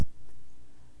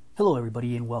Hello,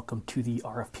 everybody, and welcome to the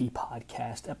RFP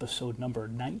Podcast, episode number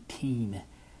 19,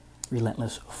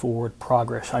 Relentless Forward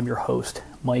Progress. I'm your host,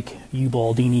 Mike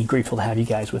Ubaldini. Grateful to have you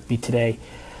guys with me today.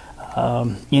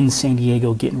 In San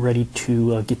Diego, getting ready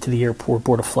to get to the airport,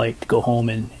 board a flight to go home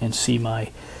and see my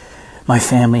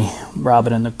family,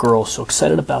 Robin and the girls. So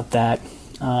excited about that,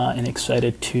 and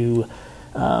excited to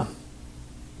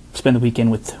spend the weekend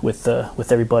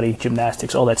with everybody,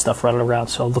 gymnastics, all that stuff running around.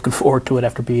 So looking forward to it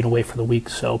after being away for the week.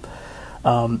 So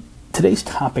today's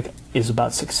topic is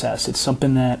about success. It's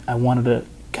something that I wanted to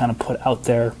kind of put out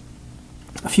there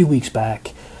a few weeks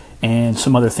back, and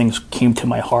some other things came to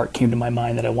my heart, came to my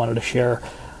mind that I wanted to share.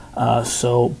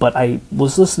 But I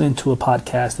was listening to a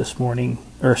podcast this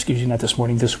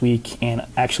week, and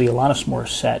actually Alanis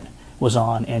Morissette was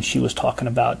on, and she was talking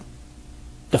about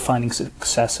defining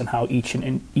success and how each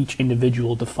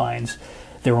individual defines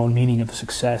their own meaning of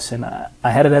success. And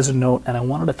I had it as a note, and I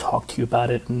wanted to talk to you about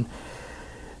it. And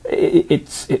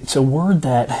it's a word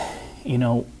that,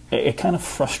 it kind of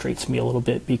frustrates me a little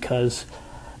bit, because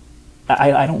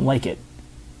I don't like it,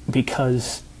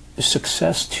 because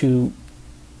success to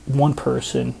one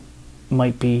person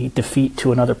might be defeat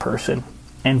to another person,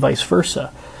 and vice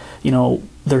versa.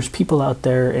 There's people out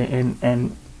there,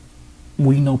 and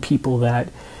we know people that,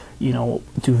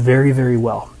 do very, very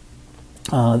well.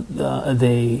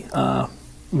 They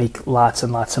make lots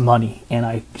and lots of money, and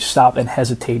I stop and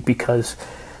hesitate, because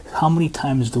how many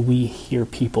times do we hear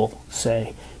people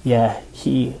say, yeah,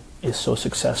 he is so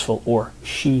successful, or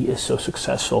she is so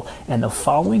successful, and the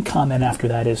following comment after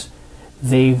that is,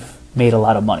 they've made a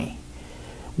lot of money.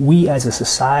 We as a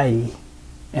society,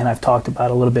 and I've talked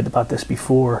about a little bit about this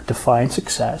before, define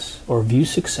success or view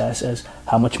success as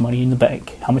how much money in the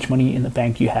bank. How much money in the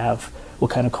bank do you have?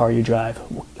 What kind of car you drive?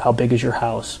 How big is your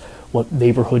house? What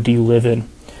neighborhood do you live in?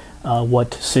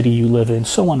 What city you live in?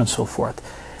 So on and so forth.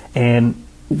 And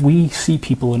we see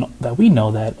people that we know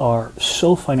that are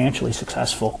so financially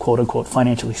successful, quote unquote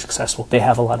financially successful. They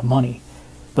have a lot of money,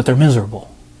 but they're miserable,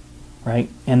 right?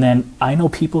 And then I know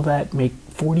people that make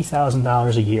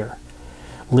 $40,000 a year,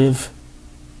 live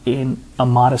in a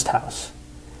modest house,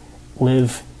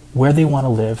 live where they want to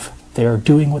live, they are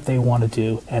doing what they want to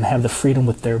do, and have the freedom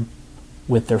with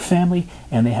their family,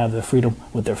 and they have the freedom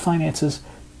with their finances.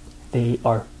 They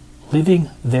are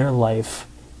living their life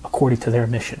according to their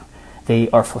mission. They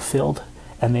are fulfilled,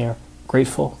 and they are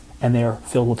grateful, and they are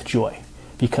filled with joy,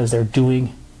 because they're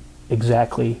doing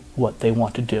exactly what they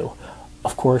want to do.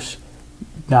 Of course,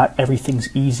 not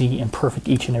everything's easy and perfect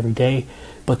each and every day,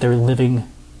 but they're living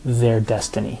their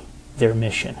destiny, their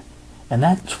mission. And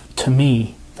that, to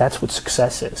me, that's what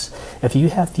success is. If you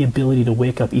have the ability to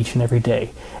wake up each and every day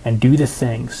and do the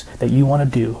things that you want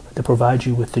to do to provide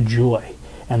you with the joy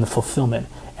and the fulfillment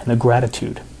and the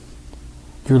gratitude,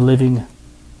 you're living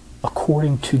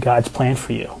according to God's plan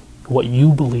for you, what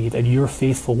you believe and you're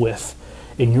faithful with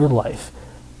in your life.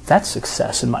 That's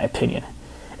success, in my opinion.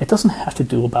 It doesn't have to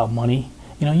do about money.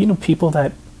 You know people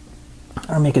that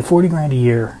are making 40 grand a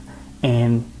year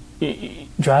and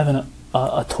driving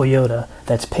a Toyota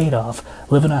that's paid off,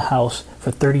 live in a house for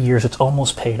 30 years that's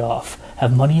almost paid off,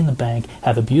 have money in the bank,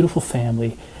 have a beautiful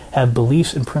family, have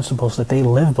beliefs and principles that they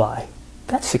live by.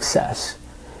 That's success.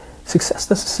 Success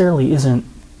necessarily isn't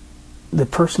the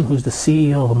person who's the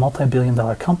CEO of a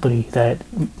multi-billion-dollar company that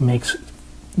makes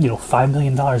 $5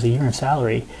 million a year in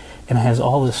salary and has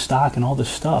all this stock and all this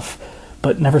stuff,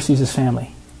 but never sees his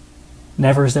family,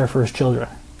 never is there for his children,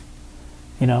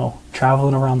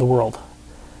 traveling around the world.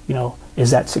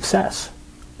 Is that success?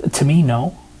 To me,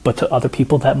 no, but to other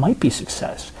people that might be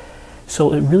success.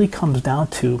 So it really comes down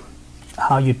to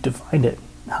how you define it.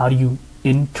 How do you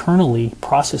internally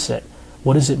process it?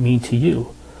 What does it mean to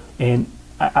you? And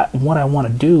what I want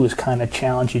to do is kind of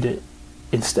challenge you to,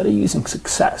 instead of using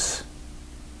success,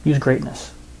 use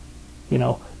greatness,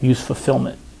 use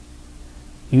fulfillment,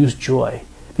 use joy.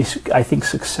 I think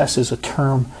success is a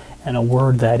term and a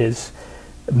word that is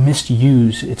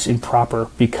misused. It's improper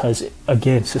because,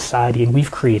 again, society, and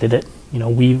we've created it.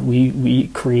 We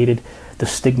created the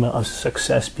stigma of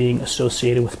success being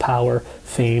associated with power,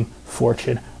 fame,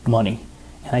 fortune, money.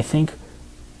 And I think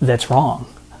that's wrong.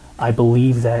 I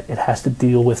believe that it has to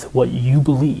deal with what you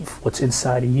believe, what's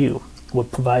inside of you,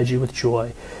 what provides you with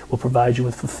joy, what provides you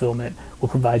with fulfillment,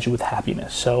 what provides you with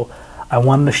happiness. So I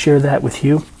wanted to share that with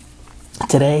you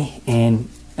today and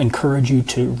encourage you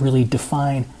to really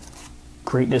define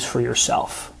greatness for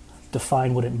yourself.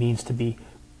 Define what it means to be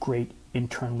great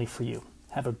internally for you.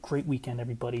 Have a great weekend,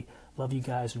 everybody. Love you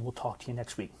guys, and we'll talk to you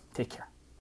next week. Take care.